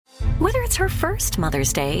Whether it's her first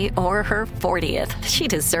Mother's Day or her 40th, she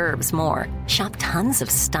deserves more. Shop tons of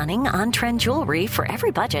stunning on-trend jewelry for every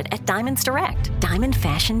budget at Diamonds Direct. Diamond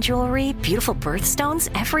fashion jewelry, beautiful birthstones,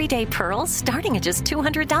 everyday pearls starting at just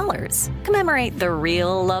 $200. Commemorate the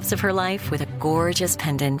real loves of her life with a gorgeous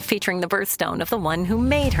pendant featuring the birthstone of the one who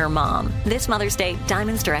made her mom. This Mother's Day,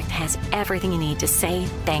 Diamonds Direct has everything you need to say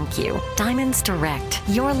thank you. Diamonds Direct.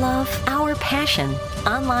 Your love, our passion.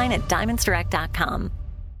 Online at diamondsdirect.com.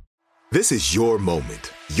 This is your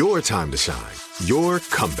moment, your time to shine, your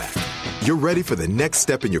comeback. You're ready for the next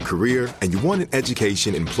step in your career, and you want an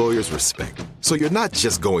education employers respect. So you're not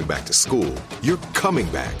just going back to school, you're coming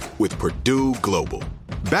back with Purdue Global.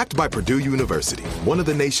 Backed by Purdue University, one of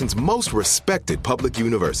the nation's most respected public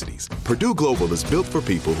universities, Purdue Global is built for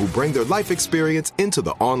people who bring their life experience into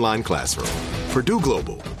the online classroom. Purdue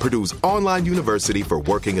Global, Purdue's online university for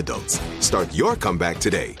working adults. Start your comeback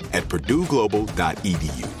today at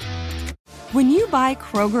purdueglobal.edu. When you buy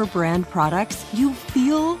Kroger brand products, you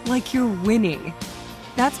feel like you're winning.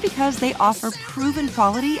 That's because they offer proven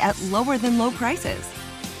quality at lower than low prices.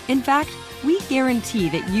 In fact, we guarantee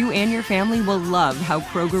that you and your family will love how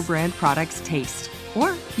Kroger brand products taste,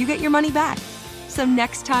 or you get your money back. So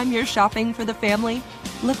next time you're shopping for the family,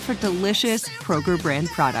 look for delicious Kroger brand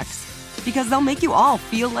products, because they'll make you all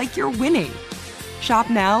feel like you're winning. Shop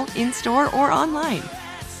now, in-store, or online.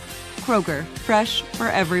 Kroger, fresh for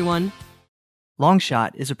everyone.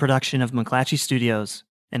 Longshot is a production of McClatchy Studios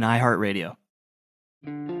and iHeartRadio.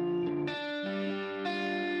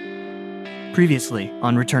 Previously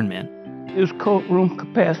on Return Man. It was courtroom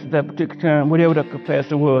capacity that particular time, whatever the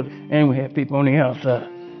capacity was, and we had people on the outside.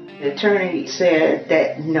 The attorney said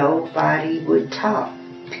that nobody would talk,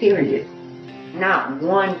 period. Not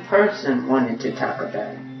one person wanted to talk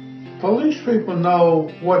about it. Police people know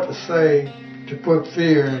what to say to put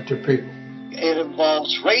fear into people. It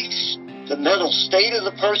involves race, the mental state of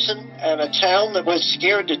the person, and a town that was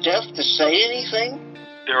scared to death to say anything.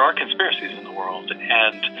 There are conspiracies in the world,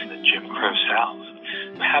 and in the Jim Crow South,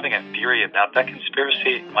 having a theory about that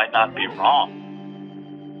conspiracy might not be wrong.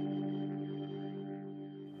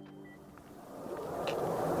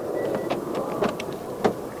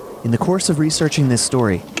 In the course of researching this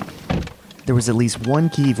story, there was at least one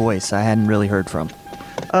key voice I hadn't really heard from.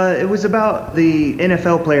 It was about the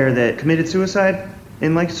NFL player that committed suicide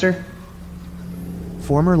in Lancaster.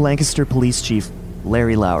 Former Lancaster Police Chief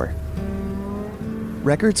Larry Lauer.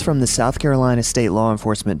 Records from the South Carolina State Law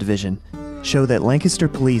Enforcement Division show that Lancaster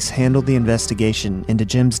police handled the investigation into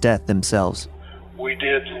Jim's death themselves. We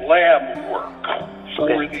did lab work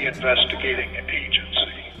for the investigating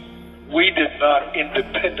agency. We did not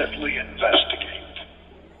independently investigate.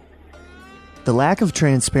 The lack of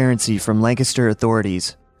transparency from Lancaster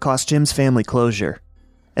authorities cost Jim's family closure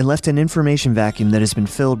and left an information vacuum that has been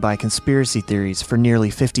filled by conspiracy theories for nearly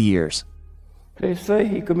 50 years. They say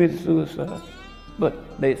he committed suicide, but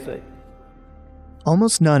they say.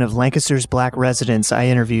 Almost none of Lancaster's black residents I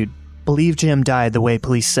interviewed believe Jim died the way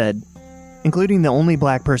police said, including the only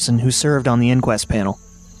black person who served on the inquest panel.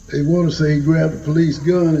 They want to say he grabbed the police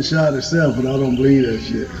gun and shot himself, but I don't believe that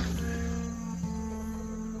shit.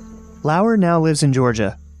 Lauer now lives in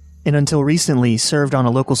Georgia, and until recently served on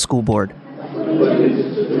a local school board.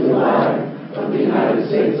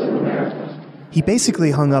 He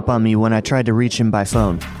basically hung up on me when I tried to reach him by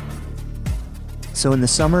phone. So in the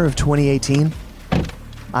summer of 2018,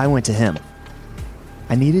 I went to him.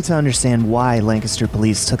 I needed to understand why Lancaster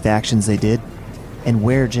police took the actions they did and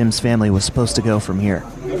where Jim's family was supposed to go from here.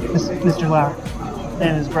 Mr. Lauer,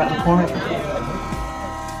 and is Brett McCormick.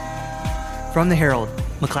 From the Herald,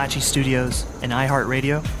 McClatchy Studios, and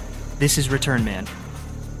iHeartRadio, this is Return Man.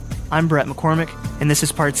 I'm Brett McCormick, and this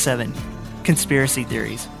is Part 7, Conspiracy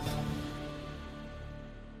Theories.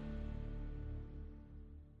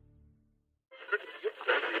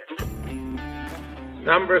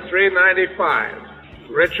 Number 395,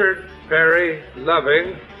 Richard Perry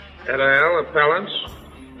Loving, et al., appellants,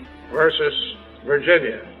 versus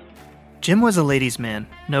Virginia. Jim was a ladies' man,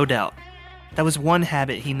 no doubt. That was one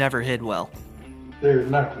habit he never hid well. There's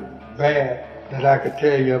nothing bad that I could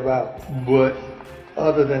tell you about, but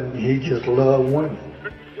other than he just loved women.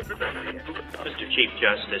 Mr. Chief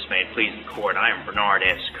Justice, may it please the court, I am Bernard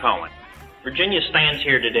S. Cohen. Virginia stands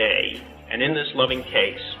here today, and in this loving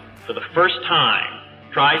case, for the first time,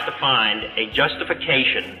 tries to find a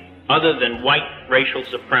justification other than white racial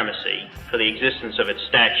supremacy for the existence of its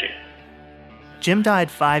statute. Jim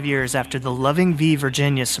died 5 years after the Loving v.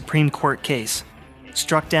 Virginia Supreme Court case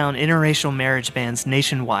struck down interracial marriage bans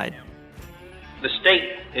nationwide. The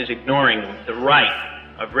state is ignoring the right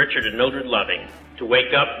of Richard and Mildred Loving to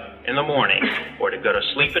wake up in the morning or to go to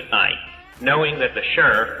sleep at night, knowing that the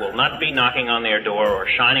sheriff will not be knocking on their door or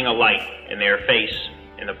shining a light in their face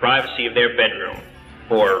in the privacy of their bedroom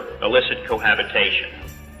for illicit cohabitation.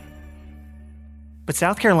 But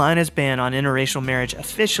South Carolina's ban on interracial marriage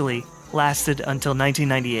officially lasted until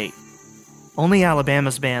 1998. Only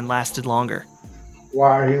Alabama's ban lasted longer.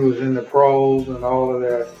 While he was in the pros and all of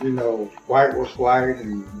that, you know, white was white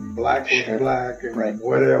and black was black and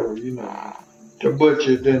whatever, you know. To Butch,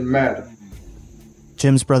 it didn't matter.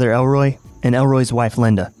 Jim's brother Elroy and Elroy's wife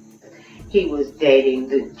Linda. He was dating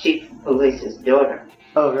the chief of police's daughter.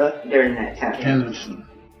 Oh, really? During that time.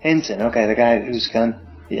 Henson, okay, the guy whose gun.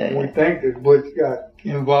 Yeah. We think that Butch got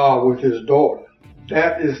involved with his daughter.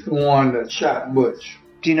 That is the one that shot Butch.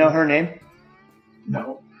 Do you know her name?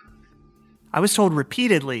 No. I was told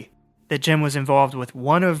repeatedly that Jim was involved with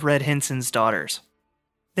one of Red Henson's daughters.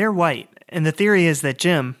 They're white, and the theory is that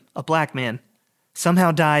Jim, a black man,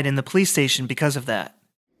 somehow died in the police station because of that.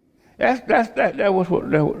 That was what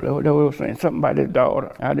they were saying, something about his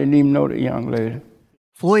daughter. I didn't even know the young lady.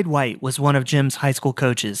 Floyd White was one of Jim's high school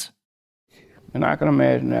coaches. And I can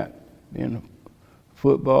imagine that, you know,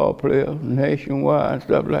 football player, nationwide, and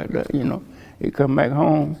stuff like that, you know. He come back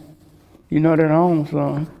home, you know, that home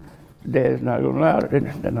son. Dad's not going to allow it.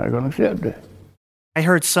 They're not going to accept that. I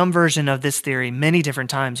heard some version of this theory many different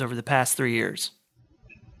times over the past 3 years.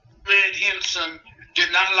 Red Henson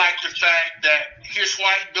did not like the fact that his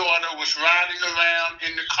white daughter was riding around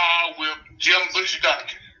in the car with Jim Butch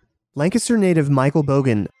Duncan. Lancaster native Michael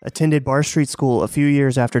Bogan attended Bar Street School a few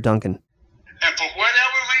years after Duncan. And for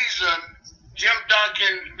whatever reason, Jim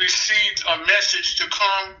Duncan received a message to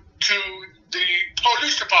come to the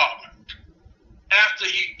police department. After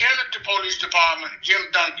he entered the police department, Jim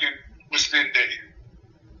Duncan was then dead.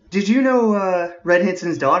 Did you know Red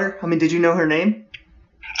Henson's daughter? I mean, did you know her name?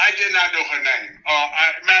 I did not know her name.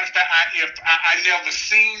 Matter of fact, I never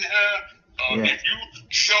seen her. Yeah. If you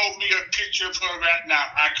showed me a picture of her right now,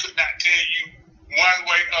 I could not tell you one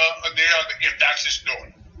way or the other if that's his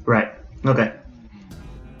daughter. Right. Okay.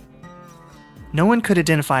 No one could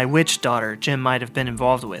identify which daughter Jim might have been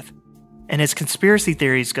involved with. And as conspiracy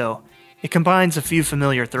theories go, it combines a few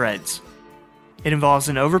familiar threads. It involves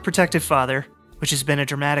an overprotective father, which has been a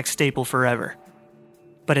dramatic staple forever.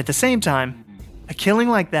 But at the same time, a killing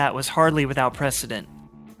like that was hardly without precedent.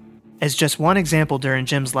 As just one example during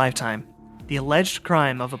Jim's lifetime, the alleged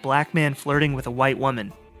crime of a black man flirting with a white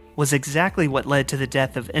woman was exactly what led to the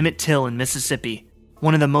death of Emmett Till in Mississippi,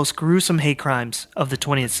 one of the most gruesome hate crimes of the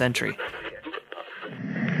 20th century.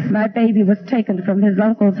 My baby was taken from his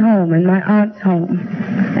uncle's home and my aunt's home,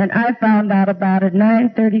 and I found out about it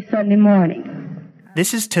 9:30 Sunday morning.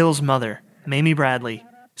 This is Till's mother, Mamie Bradley,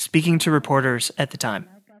 speaking to reporters at the time.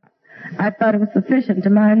 I thought it was sufficient to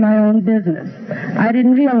mind my own business. I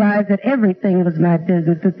didn't realize that everything was my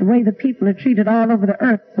business, that the way the people are treated all over the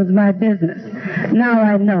earth was my business. Now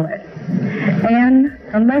I know it. And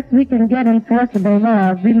unless we can get enforceable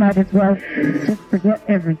laws, we might as well just forget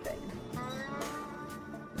everything.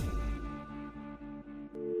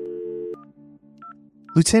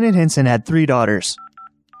 Lieutenant Henson had 3 daughters.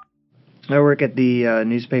 I work at the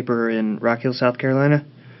newspaper in Rock Hill, South Carolina.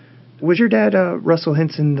 Was your dad Russell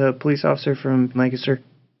Henson, the police officer from Lancaster?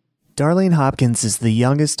 Darlene Hopkins is the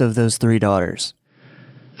youngest of those 3 daughters.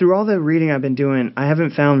 Through all the reading I've been doing, I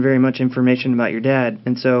haven't found very much information about your dad,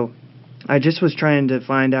 and so I just was trying to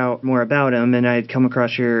find out more about him, and I'd come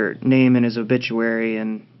across your name in his obituary,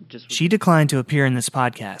 and just... She declined to appear in this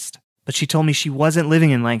podcast, but she told me she wasn't living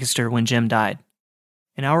in Lancaster when Jim died.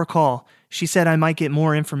 In our call, she said I might get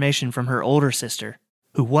more information from her older sister,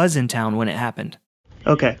 who was in town when it happened.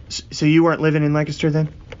 Okay, so you weren't living in Lancaster then?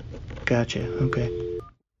 Gotcha, okay.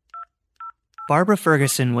 Barbara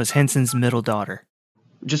Ferguson was Henson's middle daughter.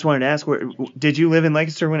 Just wanted to ask, did you live in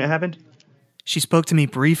Lancaster when it happened? She spoke to me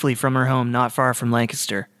briefly from her home not far from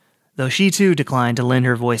Lancaster, though she too declined to lend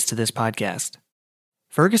her voice to this podcast.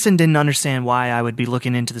 Ferguson didn't understand why I would be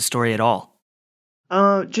looking into the story at all.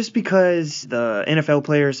 Just because the NFL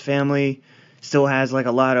player's family still has like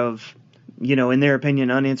a lot of, you know, in their opinion,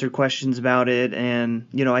 unanswered questions about it. And,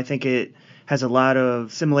 you know, I think it has a lot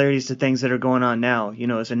of similarities to things that are going on now. You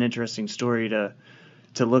know, it's an interesting story to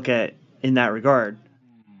look at in that regard.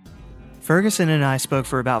 Ferguson and I spoke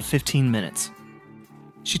for about 15 minutes.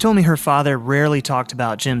 She told me her father rarely talked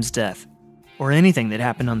about Jim's death or anything that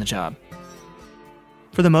happened on the job.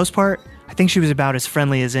 For the most part, I think she was about as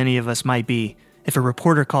friendly as any of us might be if a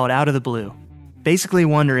reporter called out of the blue, basically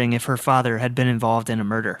wondering if her father had been involved in a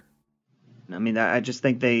murder. I mean, I just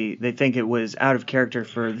think they think it was out of character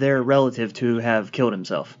for their relative to have killed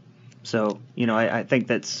himself. So, you know, I think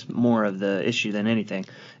that's more of the issue than anything.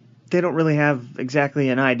 they don't really have exactly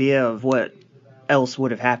an idea of what else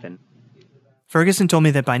would have happened. Ferguson told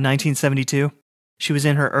me that by 1972, she was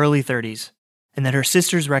in her early 30s, and that her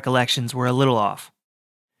sister's recollections were a little off.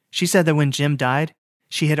 She said that when Jim died,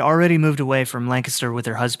 she had already moved away from Lancaster with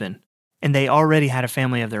her husband, and they already had a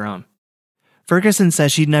family of their own. Ferguson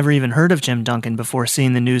says she'd never even heard of Jim Duncan before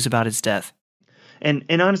seeing the news about his death. And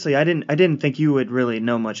honestly, I didn't think you would really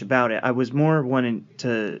know much about it. I was more wanting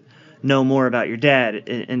to know more about your dad,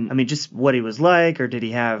 and I mean, just what he was like, or did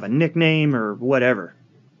he have a nickname, or whatever.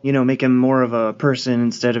 You know, make him more of a person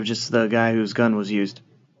instead of just the guy whose gun was used.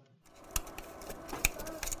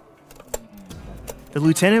 The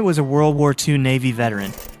lieutenant was a World War II Navy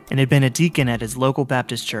veteran and had been a deacon at his local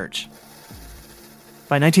Baptist church.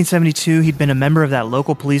 By 1972, he'd been a member of that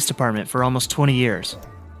local police department for almost 20 years.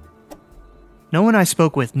 No one I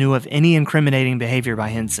spoke with knew of any incriminating behavior by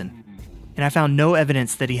Henson, and I found no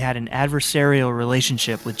evidence that he had an adversarial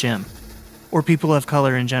relationship with Jim, or people of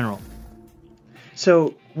color in general.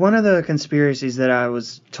 So, one of the conspiracies that I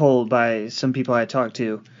was told by some people I talked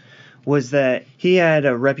to was that he had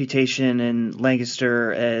a reputation in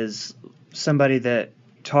Lancaster as somebody that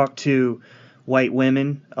talked to white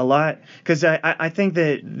women a lot. Because I think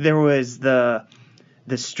that there was the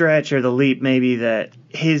stretch or the leap maybe that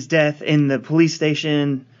his death in the police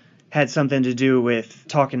station had something to do with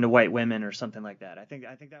talking to white women or something like that. I think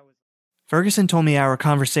that was... Ferguson told me our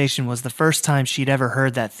conversation was the first time she'd ever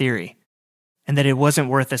heard that theory, and that it wasn't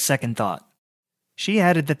worth a second thought. She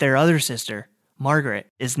added that their other sister, Margaret,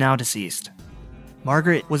 is now deceased.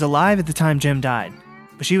 Margaret was alive at the time Jim died,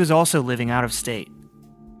 but she was also living out of state.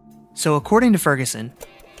 So according to Ferguson,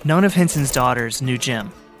 none of Henson's daughters knew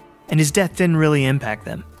Jim, and his death didn't really impact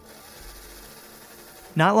them.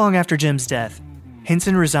 Not long after Jim's death,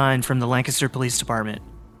 Henson resigned from the Lancaster Police Department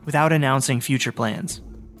without announcing future plans.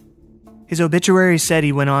 His obituary said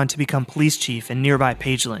he went on to become police chief in nearby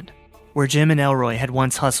Pageland, where Jim and Elroy had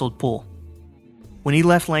once hustled pool. When he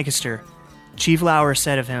left Lancaster, Chief Lauer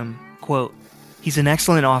said of him, quote, "He's an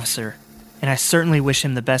excellent officer, and I certainly wish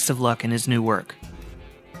him the best of luck in his new work."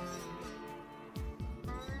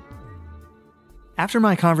 After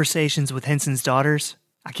my conversations with Henson's daughters,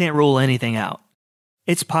 I can't rule anything out.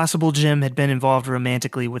 It's possible Jim had been involved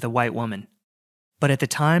romantically with a white woman. But at the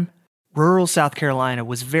time, rural South Carolina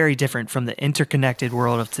was very different from the interconnected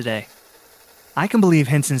world of today. I can believe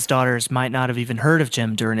Henson's daughters might not have even heard of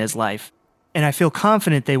Jim during his life, and I feel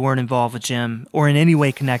confident they weren't involved with Jim or in any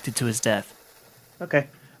way connected to his death. Okay.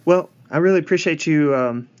 Well, I really appreciate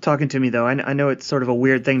you talking to me, though. I know it's sort of a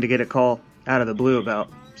weird thing to get a call out of the blue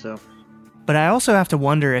about, so... But I also have to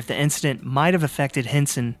wonder if the incident might have affected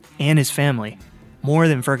Henson and his family more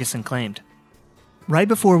than Ferguson claimed. Right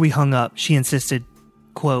before we hung up, she insisted,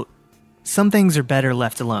 quote, "Some things are better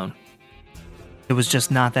left alone. It was just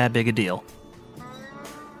not that big a deal."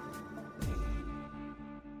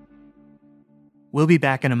 We'll be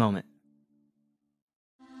back in a moment.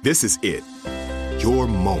 This is it. Your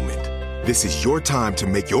moment. This is your time to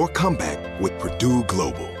make your comeback with Purdue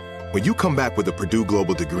Global. When you come back with a Purdue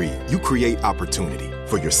Global degree, you create opportunity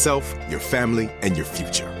for yourself, your family, and your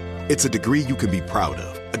future. It's a degree you can be proud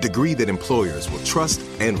of, a degree that employers will trust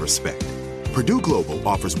and respect. Purdue Global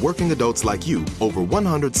offers working adults like you over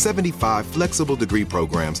 175 flexible degree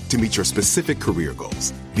programs to meet your specific career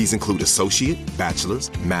goals. These include associate, bachelor's,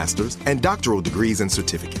 master's, and doctoral degrees and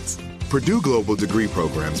certificates. Purdue Global degree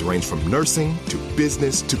programs range from nursing to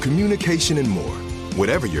business to communication and more.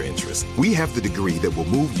 Whatever your interest, we have the degree that will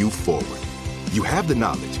move you forward. You have the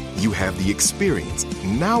knowledge, you have the experience.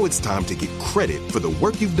 Now it's time to get credit for the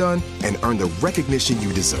work you've done and earn the recognition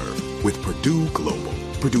you deserve with Purdue Global,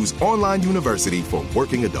 Purdue's online university for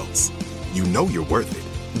working adults. You know you're worth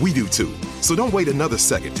it. We do too. So don't wait another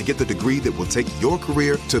second to get the degree that will take your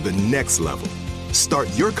career to the next level. Start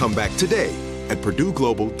your comeback today at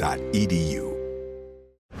purdueglobal.edu.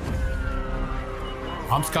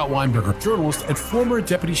 I'm Scott Weinberger, journalist and former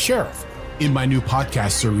deputy sheriff. In my new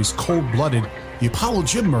podcast series, Cold Blooded, The Apollo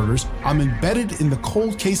Gym Murders, I'm embedded in the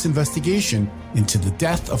cold case investigation into the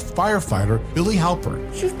death of firefighter Billy Halpern.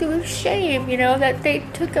 It's just a shame, that they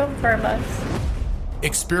took him from us.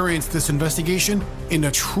 Experience this investigation in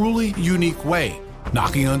a truly unique way,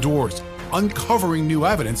 knocking on doors, uncovering new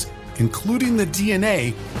evidence, including the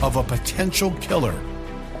DNA of a potential killer.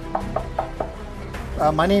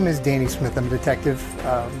 My name is Danny Smith. I'm a detective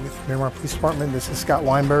with Miramar Police Department. This is Scott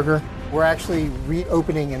Weinberger. We're actually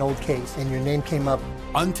reopening an old case, and your name came up.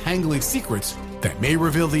 Untangling secrets that may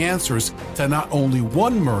reveal the answers to not only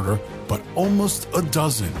one murder, but almost a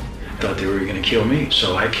dozen. I thought they were going to kill me,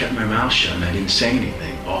 so I kept my mouth shut and I didn't say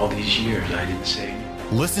anything. All these years, I didn't say anything.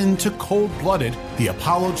 Listen to Cold Blooded, The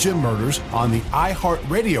Apollo Gym Murders on the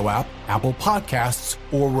iHeartRadio app, Apple Podcasts,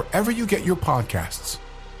 or wherever you get your podcasts.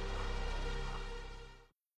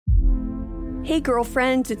 Hey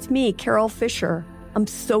girlfriends, it's me, Carol Fisher. I'm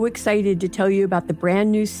so excited to tell you about the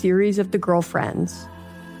brand new series of The Girlfriends.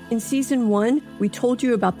 In season 1, we told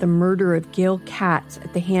you about the murder of Gail Katz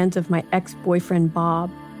at the hands of my ex-boyfriend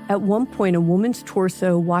Bob. At one point, a woman's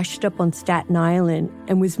torso washed up on Staten Island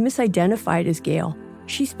and was misidentified as Gail.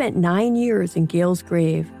 She spent 9 years in Gail's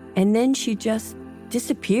grave, and then she just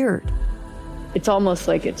disappeared. It's almost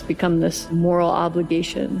like it's become this moral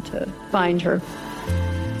obligation to find her.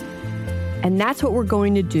 And that's what we're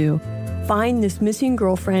going to do. Find this missing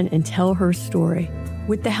girlfriend and tell her story.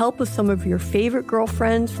 With the help of some of your favorite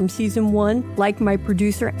girlfriends from season 1, like my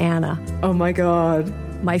producer Anna. Oh my God.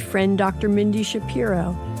 My friend Dr. Mindy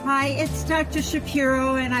Shapiro. Hi, it's Dr.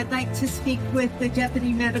 Shapiro, and I'd like to speak with the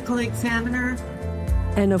Deputy Medical Examiner.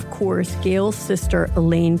 And of course, Gail's sister,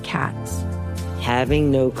 Elaine Katz.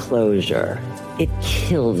 Having no closure, it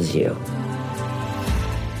kills you.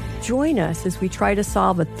 Join us as we try to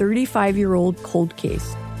solve a 35-year-old cold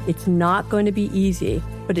case. It's not going to be easy,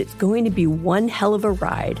 but it's going to be one hell of a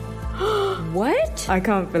ride. What? I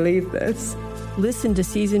can't believe this. Listen to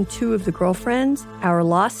season 2 of The Girlfriends, Our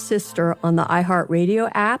Lost Sister on the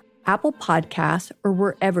iHeartRadio app, Apple Podcasts, or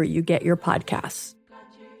wherever you get your podcasts.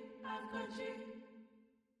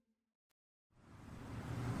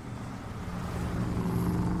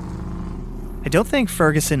 I don't think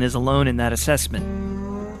Ferguson is alone in that assessment.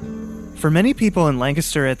 For many people in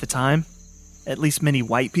Lancaster at the time, at least many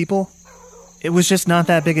white people, it was just not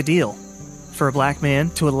that big a deal for a black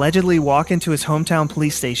man to allegedly walk into his hometown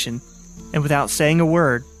police station and without saying a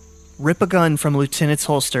word, rip a gun from a lieutenant's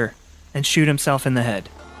holster and shoot himself in the head.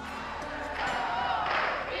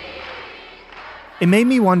 It made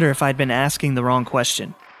me wonder if I'd been asking the wrong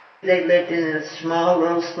question. They lived in a small,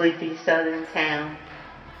 little, sleepy southern town.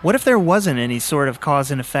 What if there wasn't any sort of cause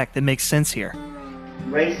and effect that makes sense here?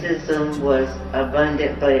 Racism was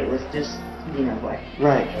abundant, but it was just, white.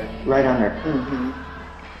 Right on there. Mm-hmm.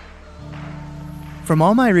 From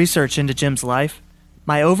all my research into Jim's life,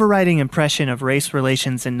 my overriding impression of race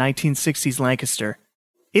relations in 1960s Lancaster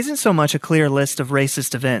isn't so much a clear list of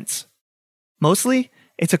racist events. Mostly,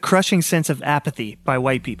 it's a crushing sense of apathy by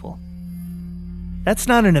white people. That's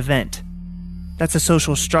not an event. That's a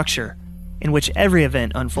social structure in which every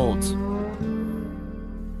event unfolds.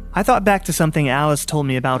 I thought back to something Alice told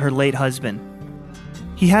me about her late husband.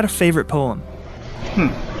 He had a favorite poem.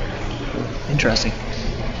 Interesting.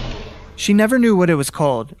 She never knew what it was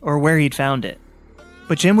called or where he'd found it,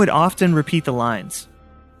 but Jim would often repeat the lines.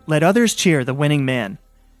 Let others cheer the winning man.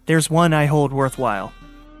 There's one I hold worthwhile.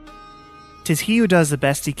 'Tis he who does the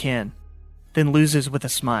best he can, then loses with a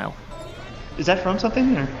smile. Is that from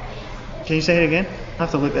something, or can you say it again? I'll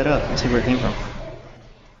have to look that up and see where it came from.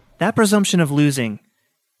 That presumption of losing,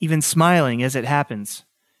 even smiling as it happens,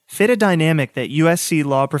 fit a dynamic that USC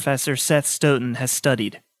law professor Seth Stoughton has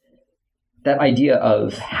studied. That idea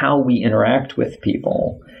of how we interact with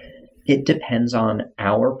people, it depends on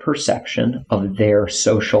our perception of their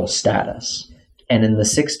social status. And in the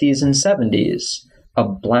 60s and 70s, a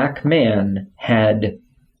black man had,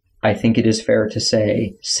 I think it is fair to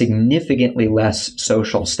say, significantly less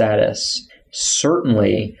social status,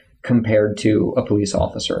 certainly compared to a police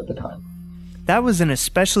officer at the time. That was an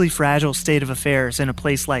especially fragile state of affairs in a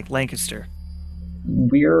place like Lancaster.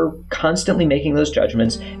 We're constantly making those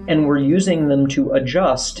judgments, and we're using them to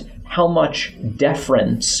adjust how much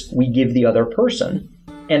deference we give the other person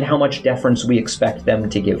and how much deference we expect them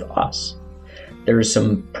to give us. There's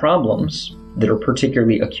some problems that are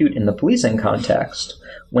particularly acute in the policing context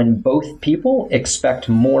when both people expect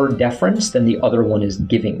more deference than the other one is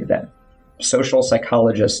giving them. Social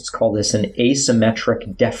psychologists call this an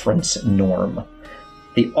asymmetric deference norm.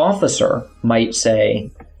 The officer might say,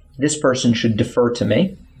 this person should defer to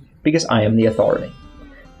me because I am the authority.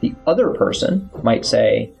 The other person might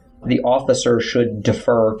say, the officer should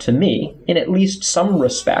defer to me in at least some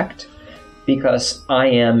respect because I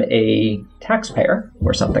am a taxpayer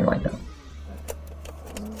or something like that.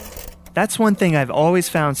 That's one thing I've always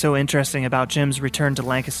found so interesting about Jim's return to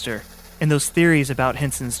Lancaster and those theories about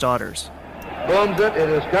Henson's daughters. Booms it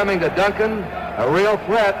is coming to Duncan, a real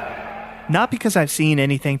threat. Not because I've seen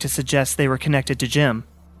anything to suggest they were connected to Jim,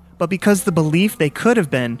 but because the belief they could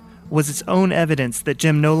have been was its own evidence that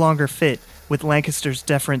Jim no longer fit with Lancaster's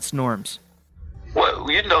deference norms.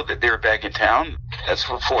 Well, you know that they were back in town. As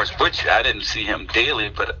for Forrest Butch, I didn't see him daily,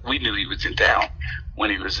 but we knew he was in town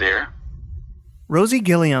when he was there. Rosie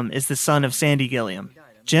Gilliam is the son of Sandy Gilliam,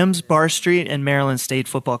 Jim's Bar Street and Maryland State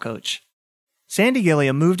football coach. Sandy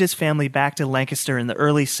Gilliam moved his family back to Lancaster in the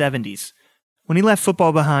early 70s, when he left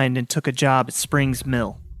football behind and took a job at Springs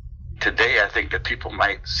Mill. Today, I think that people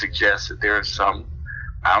might suggest that there is some,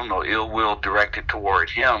 ill will directed toward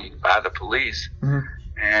him by the police. Mm-hmm.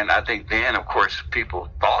 And I think then, of course, people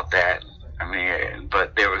thought that.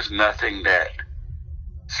 But there was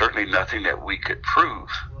certainly nothing that we could prove.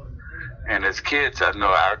 And as kids, I know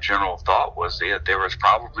our general thought was that there was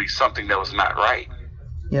probably something that was not right.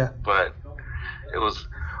 Yeah. But it was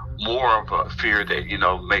more of a fear that,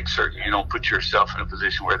 make certain you don't put yourself in a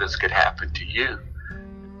position where this could happen to you.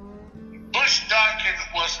 Bush Duncan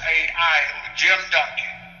was an idol, Jim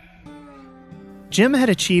Duncan. Jim had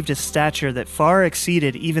achieved a stature that far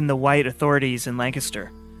exceeded even the white authorities in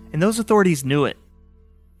Lancaster, and those authorities knew it.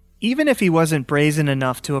 Even if he wasn't brazen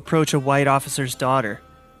enough to approach a white officer's daughter,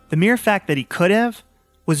 the mere fact that he could have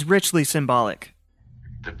was richly symbolic.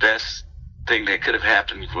 The best thing that could have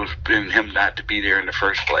happened was for him not to be there in the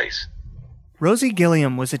first place. Rosie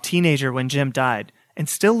Gilliam was a teenager when Jim died and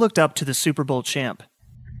still looked up to the Super Bowl champ.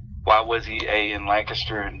 Why was he A, in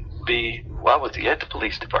Lancaster, and B, why was he at the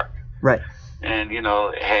police department? Right. And,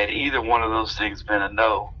 had either one of those things been a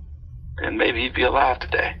no, then maybe he'd be alive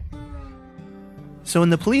today. So in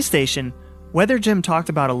the police station, whether Jim talked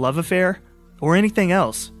about a love affair or anything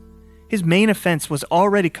else, his main offense was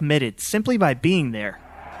already committed simply by being there.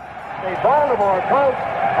 The Baltimore Colts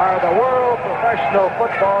are the world professional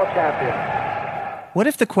football champions. What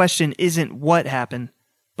if the question isn't what happened,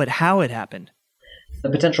 but how it happened? The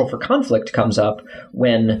potential for conflict comes up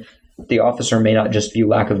when the officer may not just view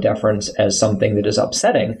lack of deference as something that is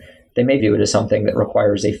upsetting, they may view it as something that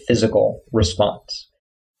requires a physical response.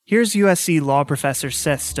 Here's USC law professor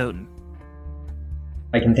Seth Stoughton.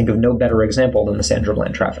 I can think of no better example than the Sandra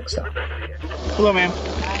Bland traffic stop. Hello, ma'am.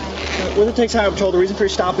 With the Texas Highway Patrol, the reason for your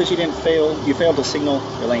stop is you failed to signal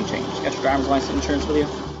your lane change. You got your driver's license insurance with you?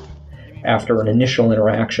 After an initial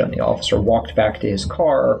interaction, the officer walked back to his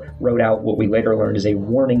car, wrote out what we later learned is a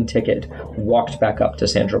warning ticket, walked back up to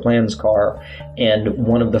Sandra Bland's car, and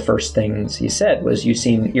one of the first things he said was, "You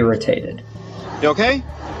seem irritated." You okay?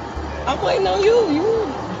 I'm waiting on you.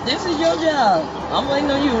 This is your job. I'm waiting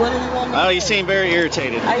on you. What do you want me to do? You seem very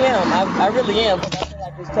irritated. I am. I really am. I feel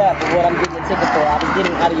like this tap is what I'm getting the ticket for. I was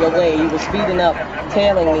getting out of your way. You were speeding up,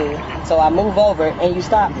 tailing me. So I move over and you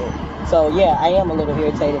stopped me. So yeah, I am a little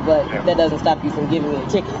irritated, but that doesn't stop you from giving me a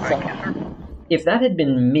ticket. So if that had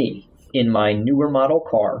been me in my newer model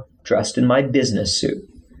car, dressed in my business suit,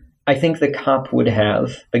 I think the cop would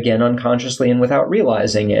have, again unconsciously and without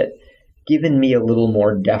realizing it, given me a little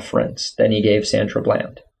more deference than he gave Sandra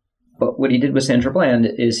Bland. But what he did with Sandra Bland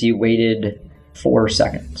is he waited 4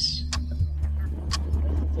 seconds.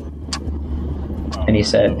 And he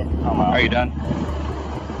said, "Are you done?"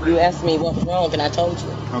 You asked me what was wrong, and I told you.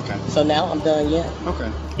 Okay. So now I'm done, yeah. Okay.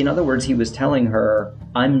 In other words, he was telling her,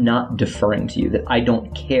 I'm not deferring to you, that I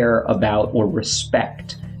don't care about or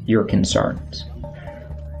respect your concerns.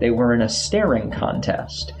 They were in a staring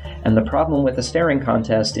contest. And the problem with a staring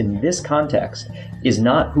contest in this context is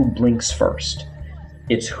not who blinks first.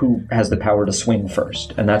 It's who has the power to swing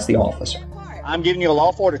first, and that's the officer. I'm giving you a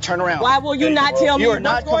lawful order to turn around. Why will you not tell me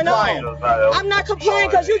what's going on? I'm not complying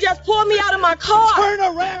because you just pulled me out of my car. Turn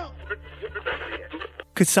around!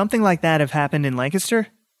 Could something like that have happened in Lancaster?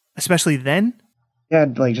 Especially then? Yeah,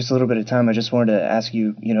 just a little bit of time. I just wanted to ask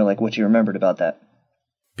you, what you remembered about that.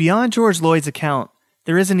 Beyond George Lloyd's account,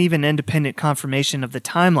 there isn't even independent confirmation of the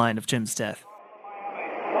timeline of Jim's death.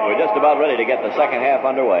 We're just about ready to get the second half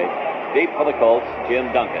underway. Deep for the Colts,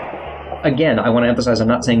 Jim Duncan. Again, I want to emphasize, I'm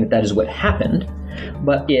not saying that is what happened,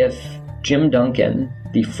 but if Jim Duncan,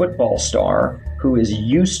 the football star, who is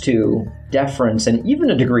used to deference and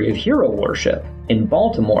even a degree of hero worship in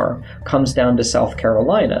Baltimore, comes down to South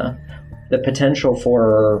Carolina, the potential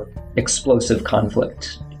for explosive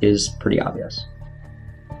conflict is pretty obvious.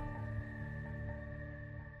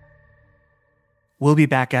 We'll be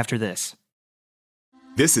back after this.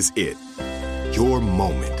 This is it. Your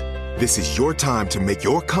moment. This is your time to make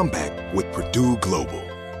your comeback with Purdue Global.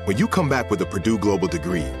 When you come back with a Purdue Global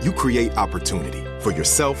degree, you create opportunity for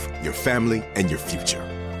yourself, your family, and your future.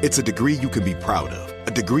 It's a degree you can be proud of,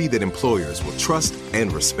 a degree that employers will trust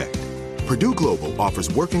and respect. Purdue Global offers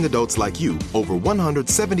working adults like you over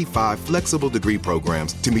 175 flexible degree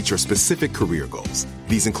programs to meet your specific career goals.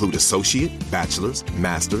 These include associate, bachelor's,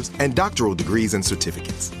 master's, and doctoral degrees and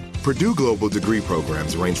certificates. Purdue Global degree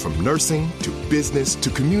programs range from nursing to business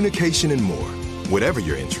to communication and more. Whatever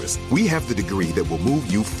your interest, we have the degree that will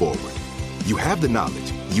move you forward. You have the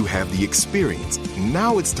knowledge, you have the experience.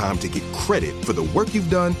 Now it's time to get credit for the work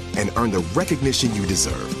you've done and earn the recognition you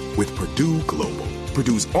deserve with Purdue Global.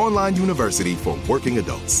 Purdue's online university for working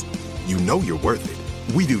adults. You know you're worth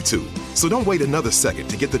it. We do too. So don't wait another second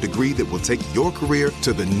to get the degree that will take your career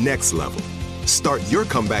to the next level. Start your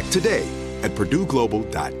comeback today at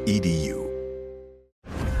PurdueGlobal.edu.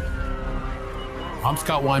 I'm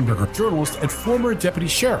Scott Weinberger, journalist and former deputy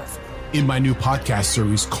sheriff. In my new podcast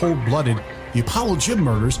series, Cold Blooded, The Apollo Gym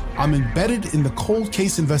Murders, I'm embedded in the cold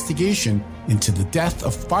case investigation into the death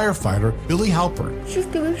of firefighter Billy Halpern. It's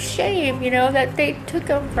just a shame, that they took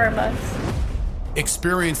him from us.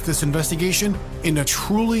 Experience this investigation in a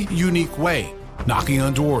truly unique way, knocking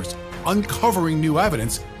on doors, uncovering new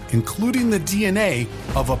evidence, including the DNA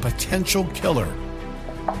of a potential killer.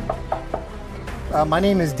 My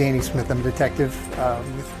name is Danny Smith. I'm a detective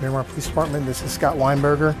with Miramar Police Department. This is Scott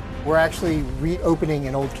Weinberger. We're actually reopening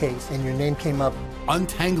an old case, and your name came up.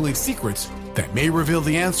 Untangling secrets that may reveal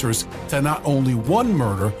the answers to not only one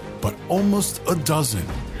murder, but almost a dozen.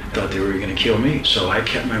 I thought they were going to kill me, so I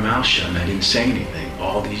kept my mouth shut and I didn't say anything.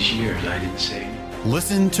 All these years, I didn't say anything.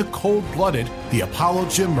 Listen to Cold Blooded, The Apollo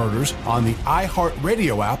Gym Murders on the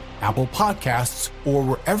iHeartRadio app, Apple Podcasts, or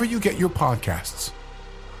wherever you get your podcasts.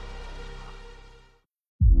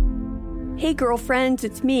 Hey, girlfriends,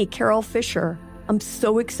 it's me, Carol Fisher. I'm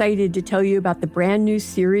so excited to tell you about the brand new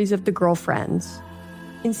series of The Girlfriends.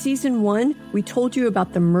 In Season 1, we told you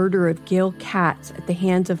about the murder of Gail Katz at the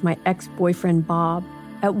hands of my ex-boyfriend, Bob.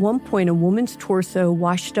 At one point, a woman's torso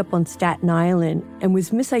washed up on Staten Island and was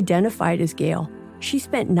misidentified as Gail. She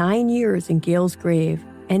spent 9 years in Gail's grave,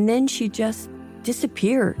 and then she just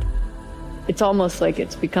disappeared. It's almost like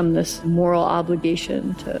it's become this moral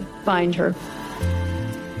obligation to find her.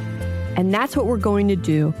 And that's what we're going to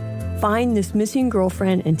do. Find this missing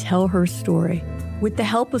girlfriend and tell her story. With the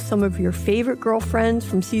help of some of your favorite girlfriends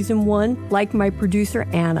from Season 1, like my producer,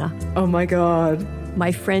 Anna. Oh my God.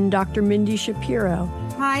 My friend, Dr. Mindy Shapiro.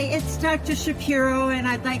 Hi, it's Dr. Shapiro, and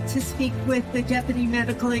I'd like to speak with the Deputy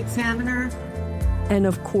Medical Examiner. And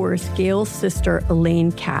of course, Gail's sister,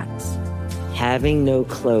 Elaine Katz. Having no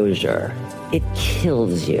closure, it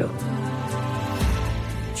kills you.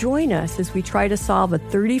 Join us as we try to solve a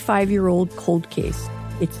 35-year-old cold case.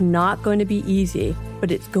 It's not going to be easy,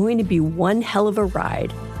 but it's going to be one hell of a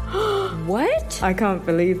ride. What? I can't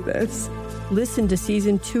believe this. Listen to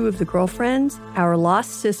Season 2 of The Girlfriends, Our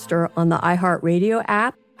Lost Sister on the iHeartRadio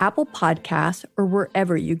app, Apple Podcasts, or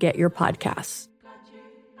wherever you get your podcasts.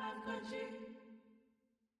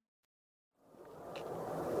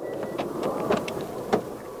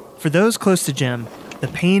 For those close to Jim, the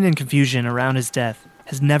pain and confusion around his death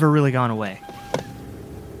has never really gone away.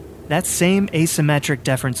 That same asymmetric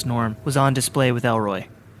deference norm was on display with Elroy,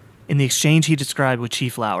 in the exchange he described with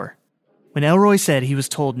Chief Lauer. When Elroy said he was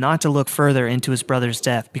told not to look further into his brother's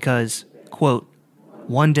death because, quote,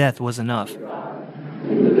 one death was enough.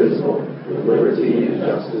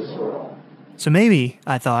 So maybe,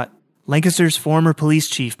 I thought, Lancaster's former police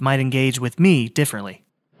chief might engage with me differently.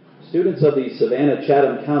 Students of the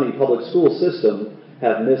Savannah-Chatham County Public School System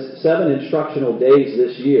have missed 7 instructional days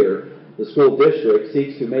this year. The school district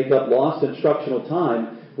seeks to make up lost instructional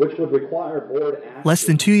time, which would require board action. Less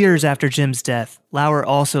than 2 years after Jim's death, Lauer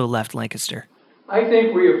also left Lancaster. I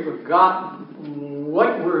think we have forgotten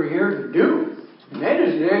what we're here to do, and that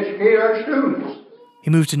is to educate our students. He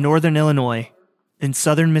moved to northern Illinois, then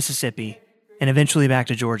southern Mississippi, and eventually back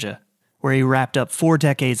to Georgia, where he wrapped up 4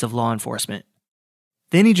 decades of law enforcement.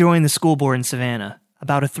 Then he joined the school board in Savannah,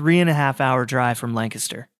 about a 3.5-hour drive from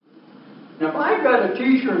Lancaster. Now, if I've got a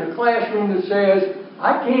teacher in a classroom that says,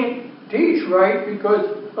 I can't teach right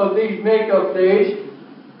because of these makeup days,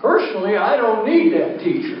 personally, I don't need that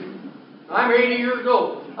teacher. I'm 80 years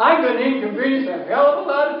old. I've been inconvenienced a hell of a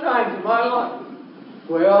lot of times in my life.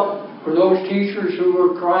 Well, for those teachers who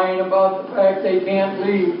are crying about the fact they can't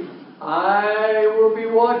leave, I will be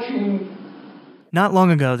watching. Not long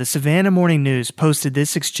ago, the Savannah Morning News posted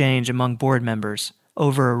this exchange among board members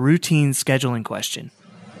over a routine scheduling question.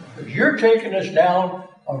 You're taking us down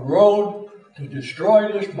a road to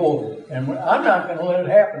destroy this board, and I'm not going to let it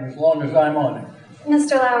happen as long as I'm on it.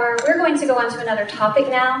 Mr. Lauer, we're going to go on to another topic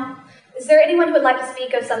now. Is there anyone who would like to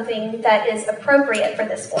speak of something that is appropriate for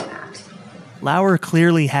this format? Lauer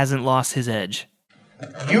clearly hasn't lost his edge.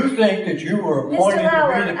 You think that you were appointed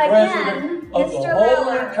to be the president of the whole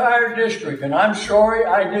entire district, and I'm sorry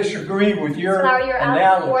I disagree with your Mr. Lauer, you're analysis.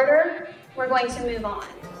 out of order. We're going to move on.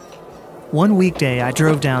 One weekday, I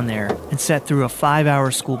drove down there and sat through a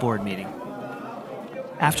 5-hour school board meeting.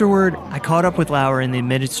 Afterward, I caught up with Lauer in the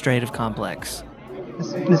administrative complex.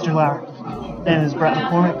 Mr. Lauer, Dennis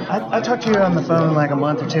McCormick. I talked to you on the phone like a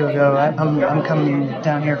month or two ago. I'm coming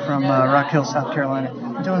down here from Rock Hill, South Carolina.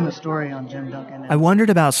 I'm doing the story on Jim Duncan. I wondered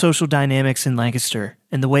about social dynamics in Lancaster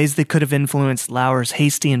and the ways they could have influenced Lauer's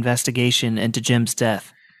hasty investigation into Jim's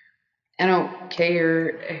death. I don't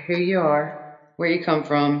care who you are, where you come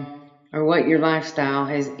from, or what your lifestyle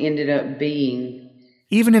has ended up being.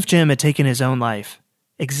 Even if Jim had taken his own life,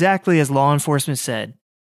 exactly as law enforcement said,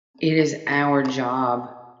 it is our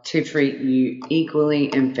job to treat you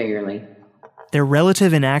equally and fairly. Their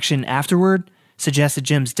relative inaction afterward suggested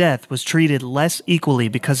Jim's death was treated less equally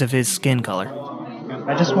because of his skin color.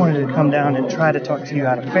 I just wanted to come down and try to talk to you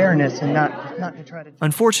out of fairness and not to try to...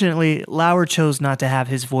 Unfortunately, Lauer chose not to have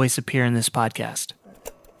his voice appear in this podcast.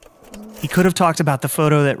 He could have talked about the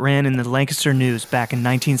photo that ran in the Lancaster News back in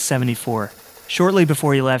 1974, shortly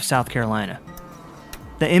before he left South Carolina.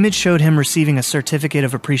 The image showed him receiving a certificate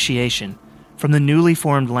of appreciation from the newly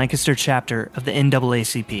formed Lancaster chapter of the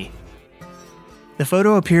NAACP. The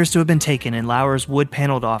photo appears to have been taken in Lauer's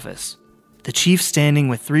wood-paneled office, the chief standing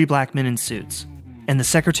with 3 black men in suits, and the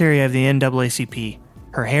secretary of the NAACP,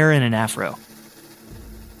 her hair in an afro.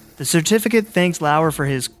 The certificate thanks Lauer for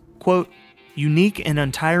his, quote, unique and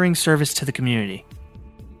untiring service to the community.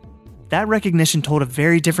 That recognition told a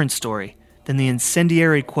very different story than the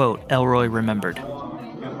incendiary quote Elroy remembered.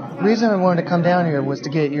 The reason I wanted to come down here was to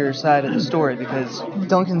get your side of the story because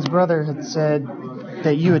Duncan's brother had said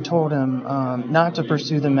that you had told him not to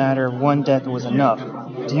pursue the matter, one death was enough.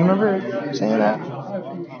 Do you remember saying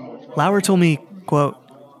that? Lauer told me, quote,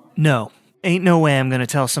 no, ain't no way I'm going to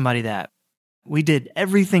tell somebody that. We did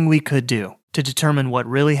everything we could do to determine what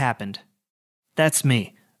really happened. That's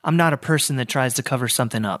me. I'm not a person that tries to cover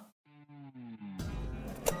something up.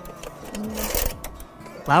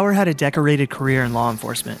 Lauer had a decorated career in law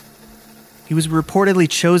enforcement. He was reportedly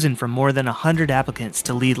chosen from more than 100 applicants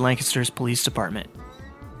to lead Lancaster's police department.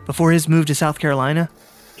 Before his move to South Carolina,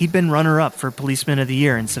 he'd been runner-up for Policeman of the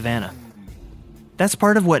Year in Savannah. That's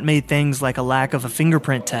part of what made things like a lack of a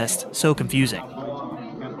fingerprint test so confusing.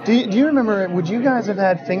 Do you remember, would you guys have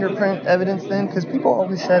had fingerprint evidence then? Because people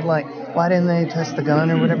always said, like, why didn't they test the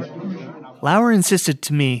gun or whatever? Lauer insisted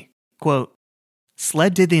to me, quote,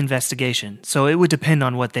 SLED did the investigation, so it would depend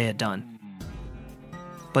on what they had done.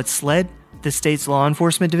 But SLED, the state's law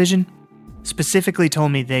enforcement division, specifically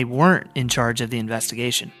told me they weren't in charge of the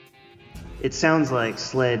investigation. It sounds like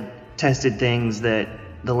SLED tested things that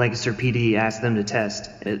the Lancaster PD asked them to test.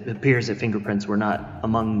 It appears that fingerprints were not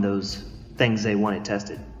among those things they wanted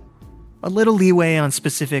tested. A little leeway on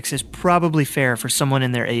specifics is probably fair for someone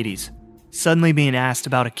in their 80s, suddenly being asked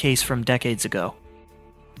about a case from decades ago.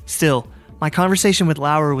 Still, my conversation with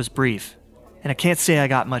Lauer was brief, and I can't say I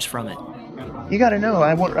got much from it. You gotta know,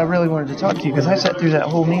 I really wanted to talk to you because I sat through that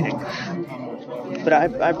whole meeting. But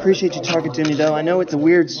I appreciate you talking to me, though. I know it's a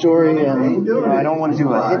weird story, and I don't want to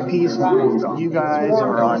do a hit piece on you guys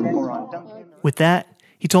or on... With that,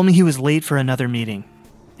 he told me he was late for another meeting,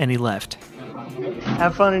 and he left.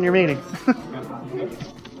 Have fun in your meeting.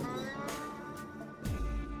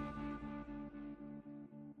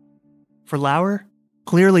 For Lauer,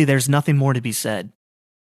 clearly there's nothing more to be said.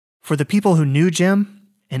 For the people who knew Jim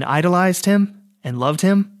and idolized him and loved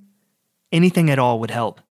him, anything at all would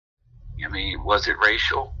help. I mean, was it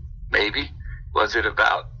racial? Maybe. Was it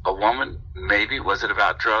about a woman? Maybe. Was it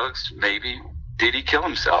about drugs? Maybe. Did he kill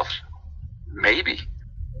himself? Maybe.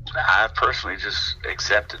 I personally just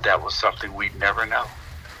accepted that was something we'd never know.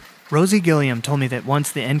 Rosie Gilliam told me that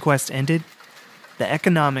once the inquest ended, the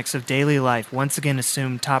economics of daily life once again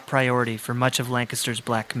assumed top priority for much of Lancaster's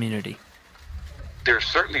black community. There are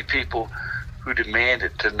certainly people who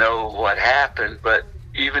demanded to know what happened, but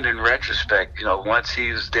even in retrospect, once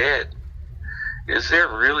he's dead, is there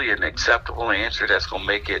really an acceptable answer that's going to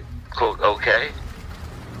make it, quote, okay?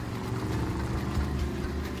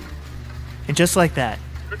 And just like that.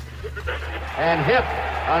 And hit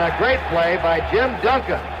on a great play by Jim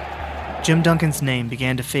Duncan. Jim Duncan's name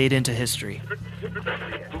began to fade into history.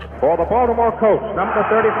 For the Baltimore Colts, number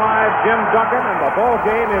 35, Jim Duncan, and the ball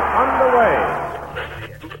game is underway.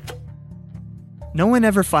 No one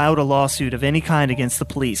ever filed a lawsuit of any kind against the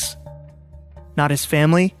police. Not his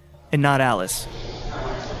family, and not Alice.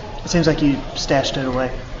 It seems like you stashed it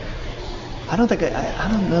away. I don't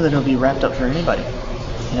know that it'll be wrapped up for anybody,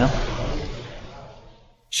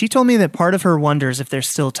 She told me that part of her wonders if there's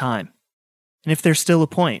still time, and if there's still a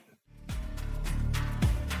point.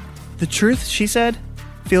 The truth, she said,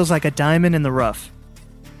 feels like a diamond in the rough,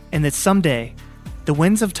 and that someday, the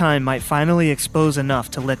winds of time might finally expose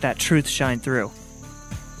enough to let that truth shine through.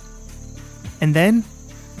 And then,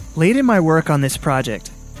 late in my work on this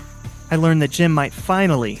project, I learned that Jim might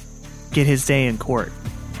finally get his day in court.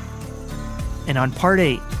 And on part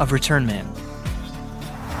 8 of Return Man.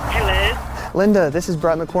 Hello. Linda, this is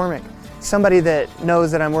Brett McCormick. Somebody that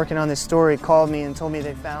knows that I'm working on this story called me and told me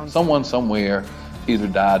they found someone somewhere either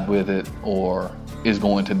died with it or is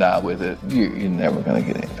going to die with it. You're never going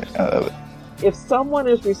to get anything out of it. If someone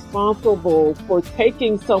is responsible for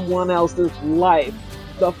taking someone else's life,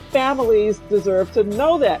 the families deserve to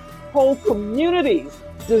know that. Whole communities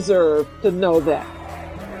deserve to know that.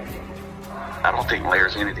 I don't think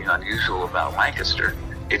there's anything unusual about Lancaster.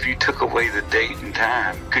 If you took away the date and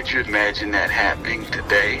time, could you imagine that happening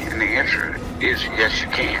today? And the answer is yes, you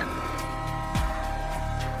can.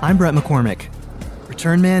 I'm Brett McCormick.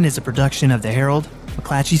 Return Man is a production of the Herald,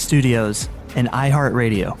 McClatchy Studios, and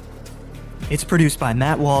iHeartRadio. It's produced by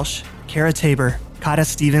Matt Walsh, Kara Tabor, Kata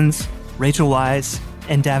Stevens, Rachel Wise,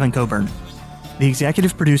 and Davin Coburn. The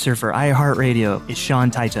executive producer for iHeartRadio is Sean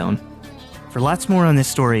Titone. For lots more on this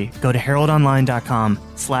story, go to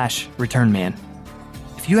heraldonline.com/returnman.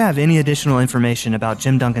 If you have any additional information about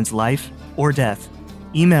Jim Duncan's life or death,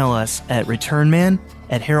 email us at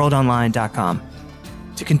returnman@heraldonline.com.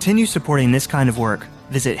 To continue supporting this kind of work,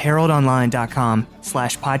 visit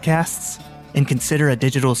heraldonline.com/podcasts and consider a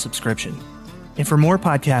digital subscription. And for more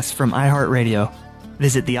podcasts from iHeartRadio,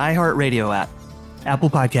 visit the iHeartRadio app, Apple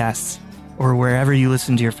Podcasts, or wherever you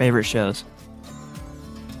listen to your favorite shows.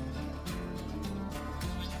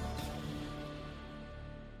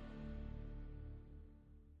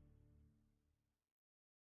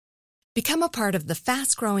 Become a part of the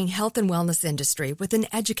fast-growing health and wellness industry with an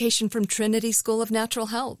education from Trinity School of Natural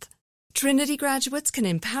Health. Trinity graduates can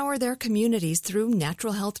empower their communities through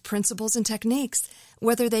natural health principles and techniques,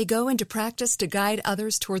 whether they go into practice to guide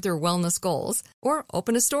others toward their wellness goals or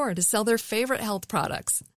open a store to sell their favorite health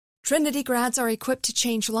products. Trinity grads are equipped to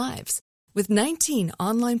change lives with 19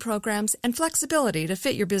 online programs and flexibility to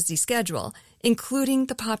fit your busy schedule, including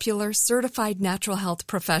the popular Certified Natural Health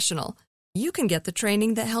Professional. You can get the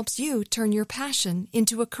training that helps you turn your passion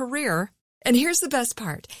into a career. And here's the best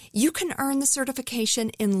part. You can earn the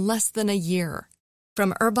certification in less than a year.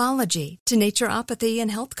 From herbology to naturopathy and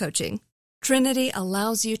health coaching, Trinity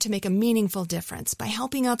allows you to make a meaningful difference by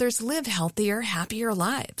helping others live healthier, happier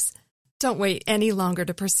lives. Don't wait any longer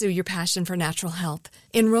to pursue your passion for natural health.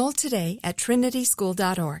 Enroll today at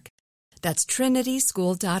trinityschool.org. That's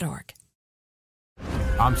trinityschool.org.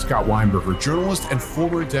 I'm Scott Weinberger, journalist and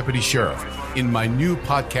former deputy sheriff. In my new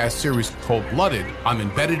podcast series, Cold Blooded, I'm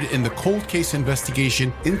embedded in the cold case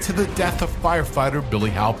investigation into the death of firefighter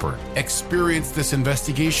Billy Halpern. Experience this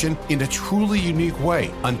investigation in a truly unique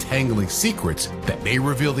way, untangling secrets that may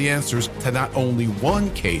reveal the answers to not only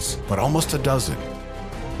one case, but almost a dozen.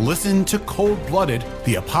 Listen to Cold Blooded,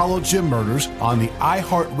 the Apollo Gym Murders on the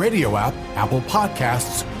iHeartRadio app, Apple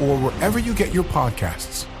Podcasts, or wherever you get your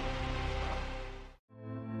podcasts.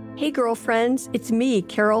 Hey girlfriends, it's me,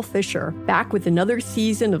 Carol Fisher, back with another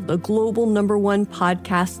season of the global #1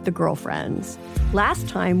 podcast, The Girlfriends. Last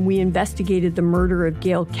time, we investigated the murder of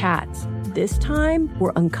Gail Katz. This time,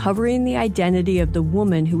 we're uncovering the identity of the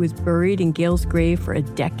woman who was buried in Gail's grave for a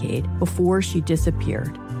decade before she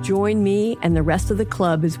disappeared. Join me and the rest of the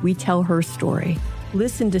club as we tell her story.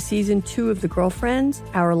 Listen to Season 2 of The Girlfriends,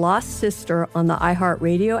 Our Lost Sister on the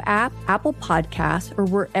iHeartRadio app, Apple Podcasts, or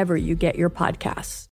wherever you get your podcasts.